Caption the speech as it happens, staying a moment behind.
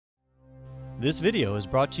This video is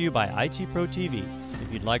brought to you by IT Pro TV.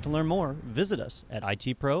 If you'd like to learn more, visit us at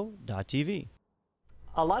itpro.tv.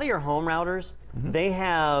 A lot of your home routers, they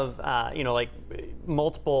have, like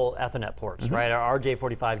multiple Ethernet ports, right? Our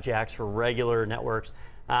RJ45 jacks for regular networks.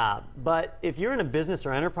 But if you're in a business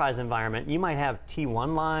or enterprise environment, you might have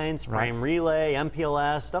T1 lines, frame relay,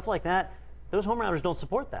 MPLS, stuff like that. Those home routers don't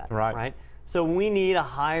support that, right? So we need a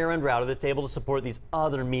higher end router that's able to support these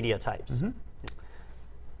other media types.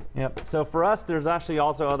 Yep. So for us, there's actually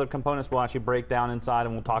also other components we'll actually break down inside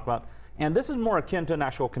and we'll talk about. And this is more akin to an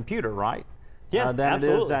actual computer, right? Yeah, than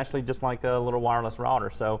absolutely. it is actually just like a little wireless router.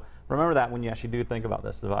 So remember that when you actually do think about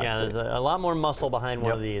this device. Yeah, there's a lot more muscle behind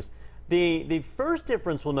one of these. The first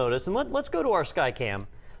difference we'll notice, and let's go to our SkyCam.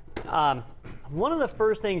 One of the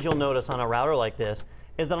first things you'll notice on a router like this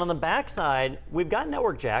is that on the back side, we've got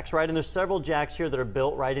network jacks, right? And there's several jacks here that are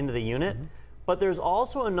built right into the unit. But there's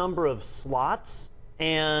also a number of slots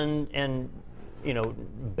and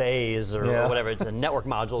bays or whatever. It's a network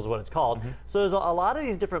module is what it's called. So there's a lot of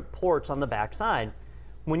these different ports on the back side.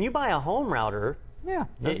 When you buy a home router,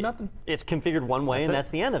 there's nothing. It's configured one way and that's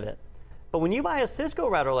the end of it. But when you buy a Cisco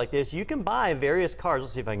router like this, you can buy various cards.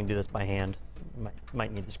 Let's see if I can do this by hand.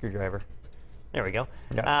 Might need the screwdriver. There we go.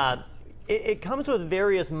 It comes with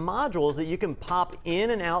various modules that you can pop in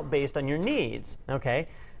and out based on your needs. Okay,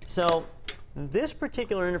 so this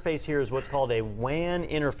particular interface here is what's called a WAN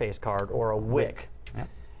interface card, or a WIC.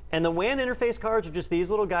 And the WAN interface cards are just these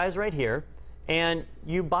little guys right here, and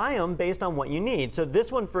you buy them based on what you need. So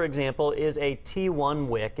this one, for example, is a T1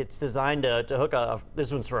 WIC. It's designed to hook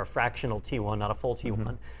this one's for a fractional T1, not a full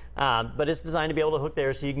T1. But it's designed to be able to hook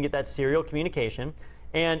there so you can get that serial communication.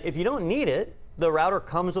 And if you don't need it, the router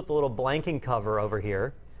comes with a little blanking cover over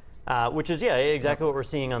here, which is, exactly what we're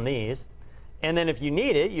seeing on these. And then if you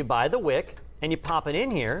need it, you buy the WIC and you pop it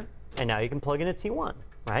in here, and now you can plug in a T1,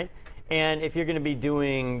 right? And if you're going to be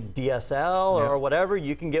doing DSL or whatever,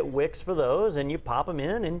 you can get WICs for those, and you pop them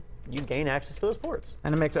in, and you gain access to those ports.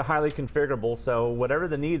 And it makes it highly configurable, so whatever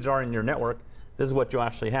the needs are in your network, this is what you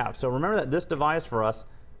actually have. So remember that this device for us,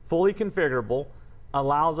 fully configurable,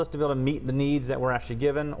 allows us to be able to meet the needs that we're actually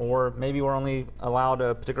given, or maybe we're only allowed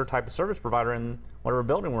a particular type of service provider in whatever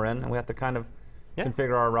building we're in, and we have to kind of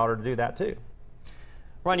configure our router to do that too.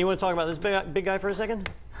 Ron, you want to talk about this big guy for a second?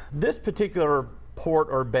 This particular port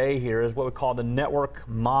or bay here is what we call the network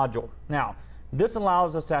module. Now, this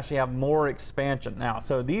allows us to actually have more expansion. Now,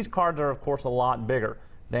 so these cards are, of course, a lot bigger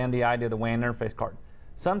than the idea of the WAN interface card.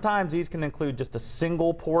 Sometimes these can include just a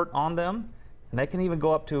single port on them, and they can even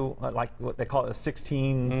go up to like what they call a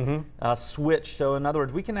 16 switch. So in other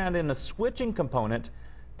words, we can add in a switching component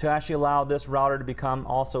to actually allow this router to become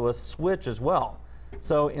also a switch as well.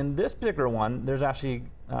 So in this particular one, there's actually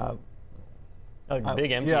a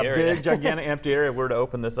big empty area. Big gigantic empty area. If we were to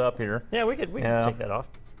open this up here. Yeah, we could take that off.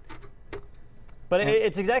 But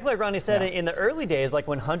it's exactly like Ronnie said. In the early days, like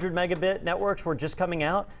when 100 megabit networks were just coming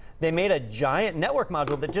out, they made a giant network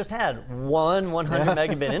module that just had one 100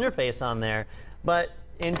 megabit interface on there. But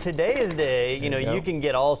in today's day, you can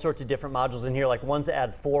get all sorts of different modules in here, like ones that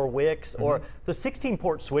add 4 WICs, or the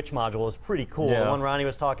 16-port switch module is pretty cool. The one Ronnie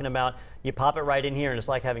was talking about, you pop it right in here, and it's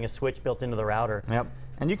like having a switch built into the router.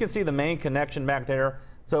 And you can see the main connection back there.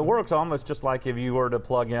 So it works almost just like if you were to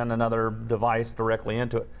plug in another device directly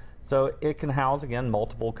into it. So it can house, again,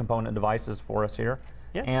 multiple component devices for us here.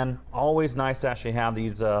 And always nice to actually have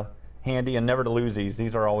these handy, and never to lose these.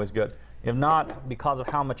 These are always good. If not, because of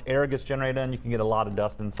how much air gets generated in, you can get a lot of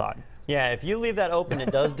dust inside. Yeah, if you leave that open,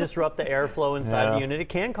 it does disrupt the airflow inside the unit. It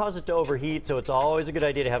can cause it to overheat, so it's always a good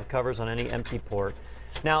idea to have covers on any empty port.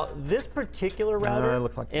 Now, this particular router it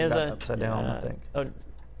looks like is upside down, I think.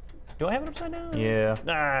 Do I have it upside down? Yeah.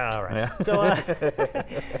 All right.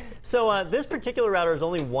 So this particular router is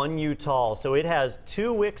only 1 U tall, so it has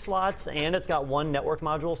 2 WIC slots and it's got 1 network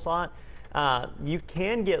module slot. You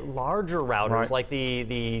can get larger routers like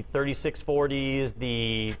the 3640s,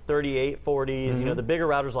 the 3840s, the bigger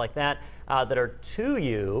routers like that that are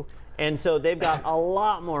 2U. And so they've got a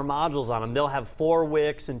lot more modules on them. They'll have 4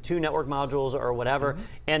 WICs and 2 network modules or whatever.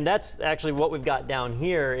 And that's actually what we've got down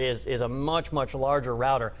here is a much, much larger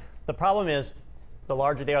router. The problem is, the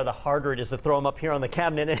larger they are, the harder it is to throw them up here on the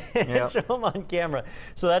cabinet and show them on camera.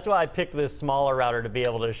 So that's why I picked this smaller router to be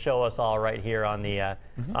able to show us all right here on the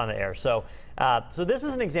air. So, so this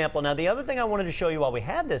is an example. Now, the other thing I wanted to show you while we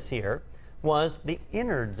had this here was the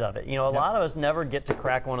innards of it. A lot of us never get to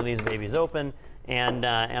crack one of these babies open, and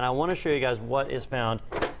I want to show you guys what is found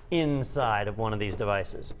inside of one of these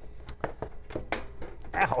devices.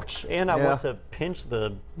 Ouch! And I want to pinch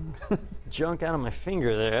the junk out of my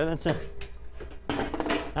finger there. That's it.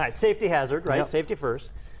 All right, safety hazard, right? Safety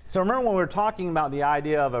first. So remember when we were talking about the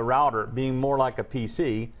idea of a router being more like a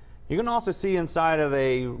PC, you can also see inside of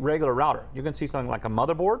a regular router, you're going to see something like a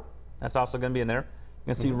motherboard. That's also going to be in there. You're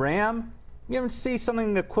going to see RAM. You're going to see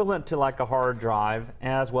something equivalent to like a hard drive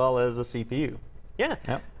as well as a CPU. Yeah.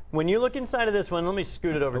 Yep. When you look inside of this one, let me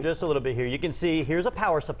scoot it over just a little bit here. You can see here's a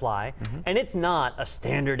power supply, and it's not a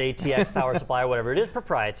standard ATX power supply or whatever. It is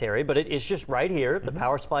proprietary, but it's just right here. If the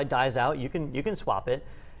power supply dies out, you can swap it.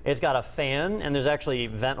 It's got a fan, and there's actually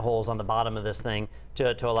vent holes on the bottom of this thing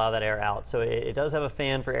to allow that air out. So it does have a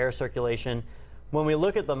fan for air circulation. When we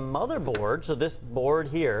look at the motherboard, so this board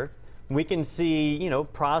here, we can see, you know,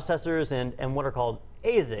 processors and what are called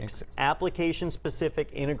ASICs, application-specific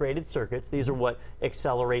integrated circuits. These are what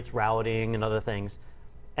accelerates routing and other things.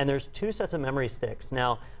 And there's 2 sets of memory sticks.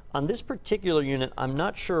 Now, on this particular unit, I'm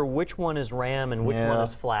not sure which one is RAM and which one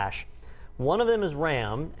is flash. One of them is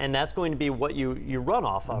RAM, and that's going to be what you run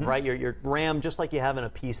off of, right? Your RAM, just like you have in a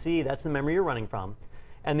PC, that's the memory you're running from.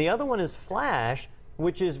 And the other one is flash,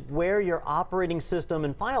 which is where your operating system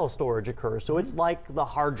and file storage occurs. So it's like the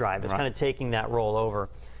hard drive. It's kind of taking that role over.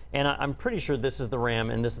 And I'm pretty sure this is the RAM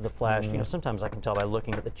and this is the flash. You know, sometimes I can tell by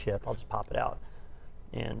looking at the chip. I'll just pop it out.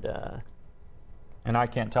 And I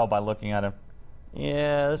can't tell by looking at it.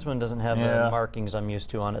 Yeah, this one doesn't have the markings I'm used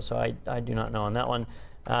to on it, so I do not know on that one.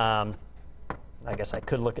 I guess I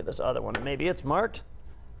could look at this other one. Maybe it's marked,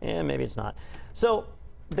 and maybe it's not. So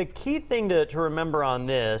the key thing to remember on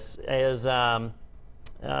this is, yeah,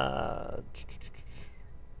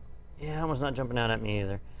 almost not jumping out at me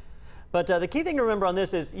either. But the key thing to remember on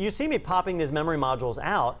this is, you see me popping these memory modules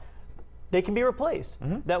out, they can be replaced.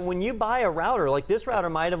 That when you buy a router, like this router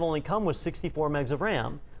might have only come with 64 megs of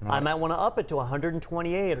RAM. I might want to up it to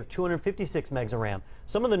 128 or 256 megs of RAM.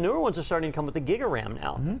 Some of the newer ones are starting to come with a gig of RAM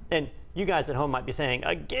now. And you guys at home might be saying,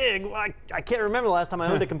 a gig? Well, I can't remember the last time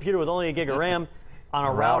I owned a computer with only a gig of RAM. On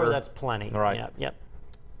a router, that's plenty. Right. Yep.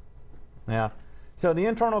 Yeah. So the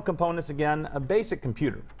internal components, again, a basic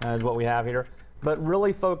computer is what we have here, but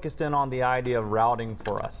really focused in on the idea of routing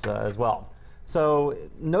for us as well. So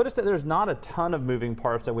notice that there's not a ton of moving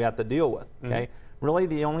parts that we have to deal with. Okay. Really,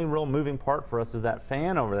 the only real moving part for us is that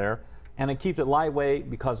fan over there, and it keeps it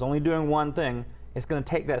lightweight because only doing one thing. It's going to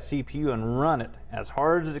take that CPU and run it as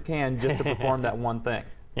hard as it can just to perform that one thing.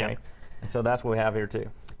 Okay. And so that's what we have here too.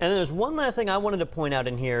 And there's one last thing I wanted to point out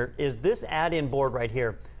in here is this add-in board right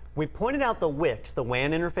here. We pointed out the WICs, the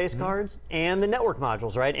WAN interface cards, and the network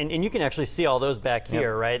modules, right? And you can actually see all those back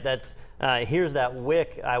here, right? That's here's that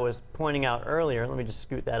WIC I was pointing out earlier. Let me just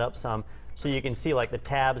scoot that up some so you can see like the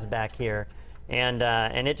tabs back here, and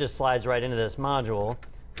it just slides right into this module.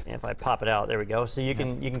 And if I pop it out, there we go. So you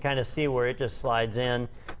can kind of see where it just slides in.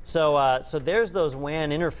 So so there's those WAN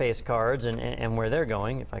interface cards and where they're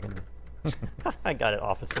going. If I can, I got it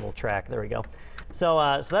off its little track. There we go.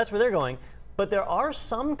 So so that's where they're going. But there are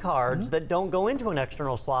some cards that don't go into an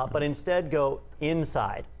external slot, but instead go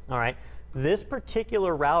inside. All right. This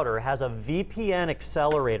particular router has a VPN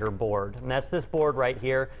accelerator board, and that's this board right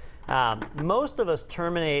here. Most of us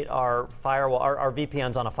terminate our firewall, our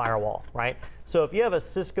VPNs on a firewall, right? So if you have a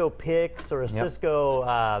Cisco PIX or a Cisco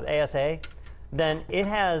ASA, then it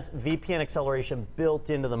has VPN acceleration built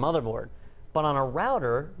into the motherboard. But on a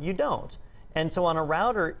router, you don't. And so on a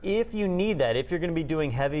router, if you need that, if you're going to be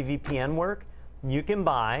doing heavy VPN work, you can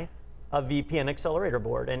buy a VPN accelerator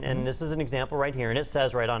board. And this is an example right here, and it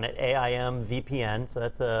says right on it, AIM VPN. So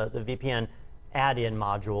that's the VPN add-in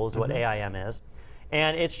module is what AIM is.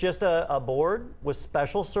 And it's just a board with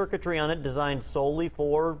special circuitry on it designed solely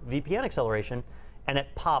for VPN acceleration, and it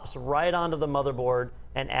pops right onto the motherboard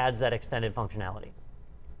and adds that extended functionality.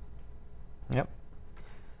 Yep.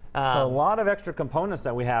 So a lot of extra components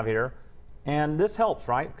that we have here. And this helps,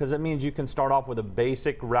 right? Because it means you can start off with a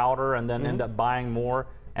basic router and then end up buying more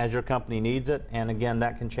as your company needs it. And again,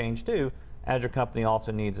 that can change too, as your company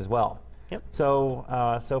also needs as well. Yep.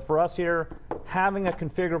 So, so for us here, having a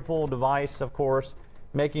configurable device, of course,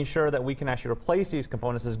 making sure that we can actually replace these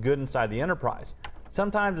components is good inside the enterprise.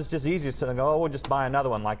 Sometimes it's just easy to go, oh, we'll just buy another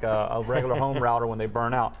one, like a regular home router when they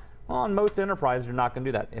burn out. Well, in most enterprises, you're not going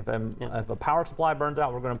to do that. If a power supply burns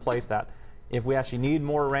out, we're going to replace that. If we actually need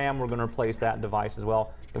more RAM, we're going to replace that device as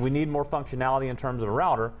well. If we need more functionality in terms of a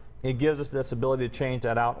router, it gives us this ability to change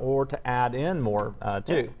that out or to add in more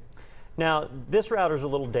too. Now, this router is a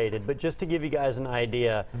little dated, but just to give you guys an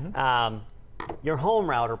idea, your home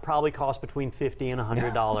router probably costs between $50 and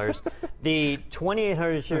 $100. The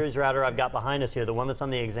 2800 series router I've got behind us here, the one that's on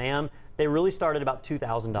the exam, they really start at about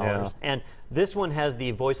 $2,000. And this one has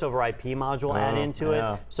the voice over IP module add into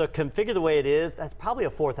it. So configured the way it is, that's probably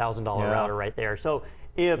a $4,000 router right there. So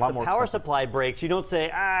if the more power expensive. supply breaks, you don't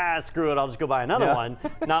say, screw it, I'll just go buy another Yeah. one.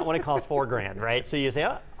 Not when it costs $4,000, right? So you say,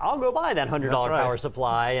 I'll go buy that $100 That's right. power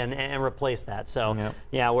supply and replace that. So Yep.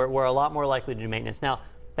 yeah, we're a lot more likely to do maintenance. Now,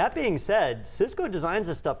 that being said, Cisco designs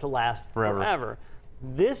this stuff to last forever.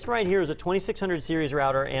 This right here is a 2600 series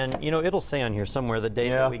router, and it'll say on here somewhere the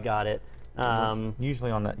date that we got it. Usually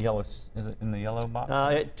on that yellow, is it in the yellow box?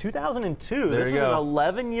 2002. There This you is go. an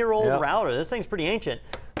 11-year-old Yep. router. This thing's pretty ancient,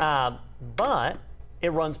 but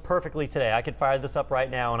it runs perfectly today. I could fire this up right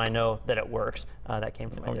now, and I know that it works. That came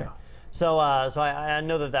from right there. yeah. So I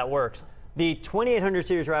know that works. The 2800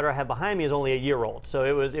 series router I have behind me is only a year old, so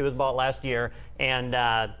it was bought last year, and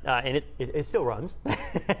it still runs.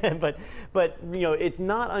 but it's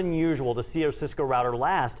not unusual to see a Cisco router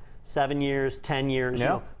last 7 years, 10 years,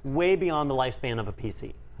 way beyond the lifespan of a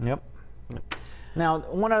PC. Yep. Now,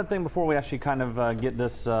 one other thing before we actually kind of get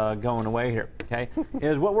this going away here, okay,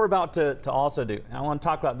 is what we're about to also do. I want to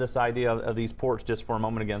talk about this idea of these ports just for a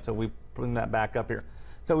moment again, so we bring that back up here.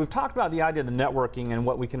 So we've talked about the idea of the networking and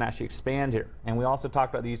what we can actually expand here. And we also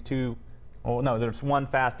talked about these two, there's one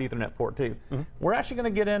fast Ethernet port too. Mm-hmm. We're actually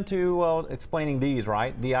going to get into explaining these,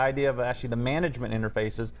 right? The idea of actually the management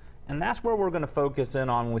interfaces. And that's where we're going to focus in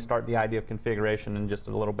on when we start the idea of configuration in just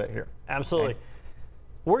a little bit here. Absolutely. Okay.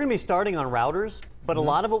 We're going to be starting on routers, but a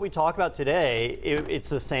lot of what we talk about today, it's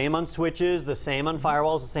the same on switches, the same on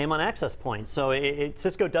firewalls, the same on access points. So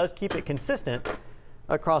Cisco does keep it consistent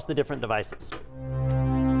across the different devices.